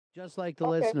just like the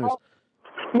Okay, listeners.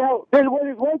 Now, there's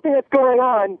one thing that's going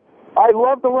on. I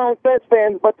love the Ron Fez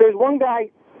fans, but there's one guy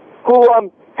who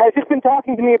has just been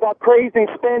talking to me about Crazy and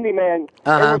Spendy Man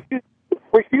and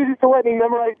refuses to let me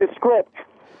memorize the script.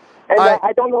 And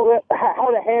I don't know how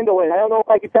to handle it. I don't know if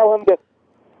I could tell him to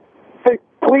say,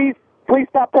 please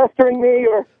stop pestering me,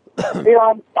 or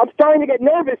I'm starting to get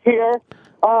nervous here.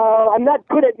 I'm not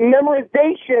good at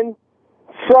memorization,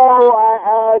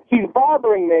 so he's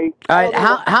bothering me. All right,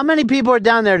 how many people are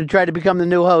down there to try to become the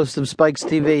new host of Spike's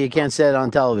TV? You can't say it on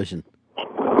television.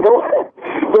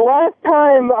 The last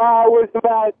time was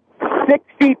about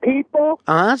 60 people.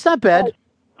 That's not bad.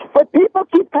 But people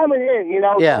keep coming in,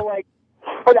 Yeah. So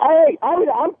but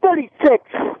I'm 36.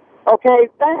 Okay,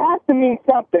 that has to mean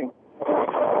something.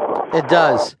 It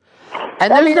does.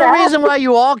 And there's no reason why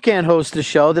you all can't host a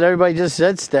show that everybody just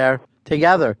sits there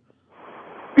together.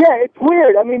 Yeah, it's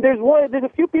weird. I mean, there's a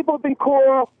few people who've been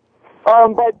cool,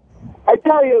 but I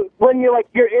tell you, when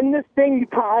you're in this thing, you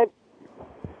kind of,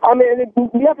 I mean,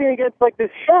 nothing against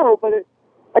this show, but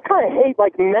I kind of hate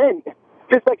men.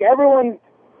 Just everyone's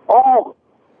all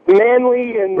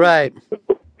manly and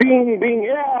being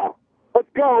let's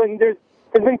go. And there's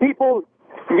been people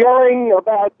yelling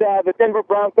about the Denver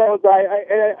Broncos.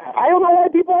 I don't know why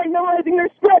people aren't memorizing their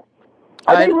scripts.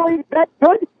 Are they really that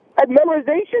good at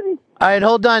memorization? All right,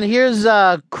 hold on. Here's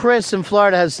Chris in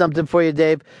Florida has something for you,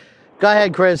 Dave. Go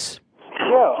ahead, Chris.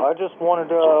 Yeah, I just wanted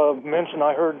to mention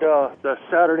I heard the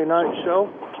Saturday night show,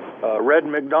 Red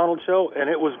McDonald show, and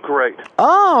it was great.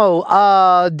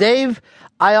 Oh, Dave,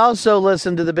 I also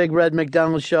listened to the Big Red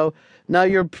McDonald show. Now,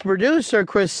 your producer,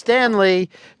 Chris Stanley,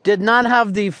 did not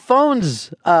have the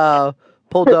phones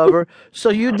pulled over, so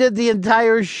you did the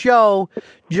entire show,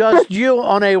 just you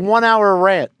on a 1-hour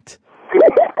rant.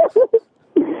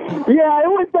 Yeah, it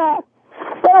was,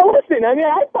 well, listen, I mean,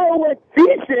 I thought it went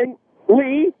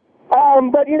decently,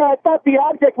 but, I thought the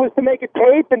object was to make a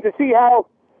tape and to see how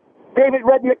David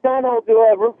Red McDonald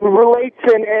relates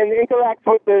and interacts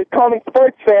with the common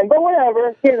sports fan, but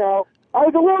whatever, I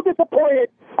was a little disappointed.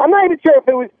 I'm not even sure if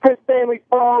it was Chris Stanley's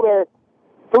fault or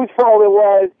whose fault it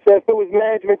was, if it was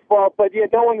management's fault, but, yeah,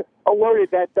 no one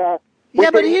alerted that.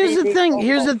 Yeah, but here's the thing.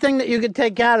 Here's the thing that you could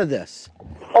take out of this.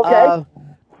 Okay.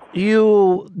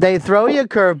 They throw you a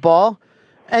curveball,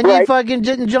 and you fucking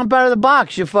didn't jump out of the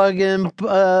box. You fucking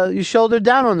you shouldered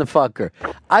down on the fucker.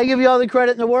 I give you all the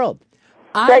credit in the world.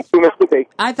 Thank you, Mr. B.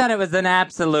 I thought it was an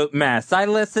absolute mess. I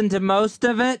listened to most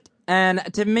of it, and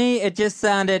to me, it just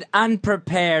sounded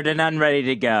unprepared and unready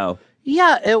to go.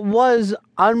 Yeah, it was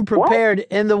unprepared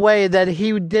in the way that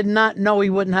he did not know he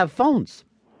wouldn't have phones.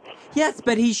 Yes,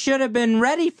 but he should have been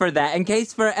ready for that in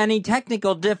case for any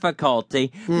technical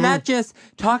difficulty. Not just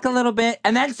talk a little bit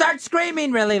and then start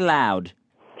screaming really loud.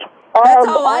 That's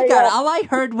all I got. All I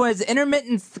heard was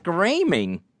intermittent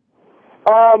screaming.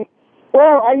 Well,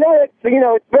 I know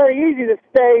it's very easy to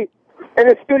stay in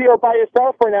the studio by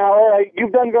yourself for an hour.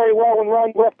 You've done very well when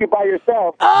Ron left you by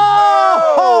yourself.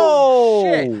 Oh!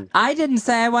 Shit. I didn't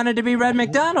say I wanted to be Red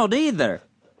McDonald either.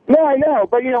 No, I know,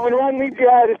 but when Ron leaves you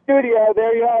out of the studio,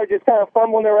 there you are, just kind of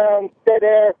fumbling around, dead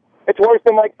air. It's worse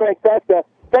than Mike Francesa.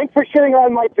 Thanks for shitting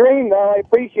on my dream, though. I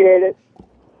appreciate it.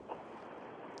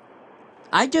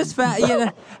 I just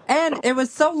found, and it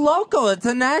was so local. It's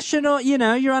a national,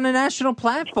 you're on a national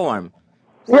platform.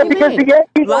 Yeah, because the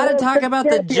Yankees... A lot of talk about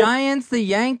the Giants, the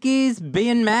Yankees,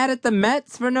 being mad at the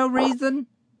Mets for no reason.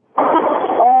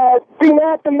 Being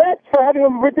mad at the Mets for having a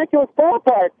ridiculous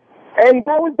ballpark. And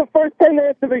that was the first 10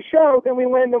 minutes of the show. Then we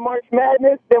went into March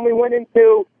Madness. Then we went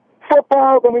into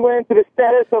football. Then we went into the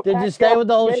status of... Did you stay with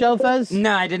the whole show, Fez?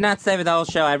 No, I did not stay with the whole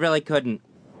show. I really couldn't.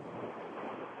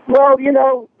 Well,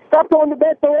 stop going to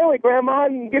bed so early, Grandma,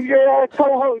 and give your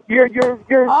co-host your.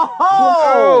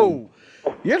 Oh!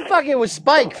 You're fucking with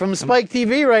Spike from Spike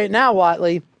TV right now,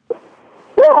 Watley.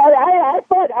 Well, I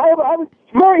thought I was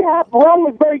very happy. Ron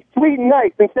was very sweet and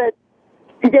nice, and said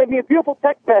he gave me a beautiful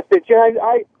text message, and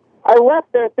I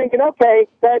left there thinking, okay,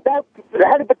 that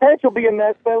had the potential to be a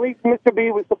mess, but at least Mr. B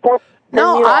was supportive.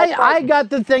 No, I got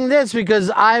the thing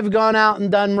because I've gone out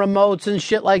and done remotes and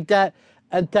shit like that,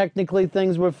 and technically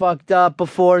things were fucked up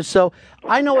before, so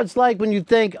I know it's like when you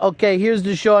think, okay, here's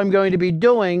the show I'm going to be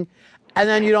doing, and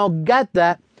then you don't get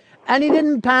that. And he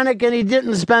didn't panic, and he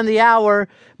didn't spend the hour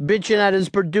bitching at his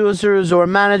producers or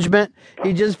management.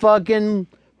 He just fucking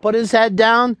put his head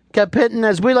down, kept hitting,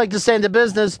 as we like to say in the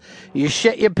business, you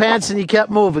shit your pants and you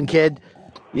kept moving, kid.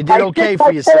 You did okay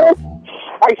for yourself.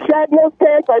 I shat in those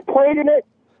pants. I played in it.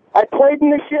 I played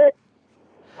in the shit.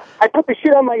 I put the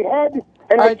shit on my head.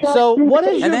 And all right, so what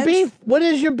is your beef? What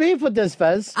is your beef with this,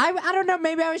 Fez? I don't know.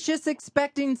 Maybe I was just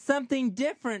expecting something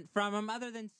different from him other than...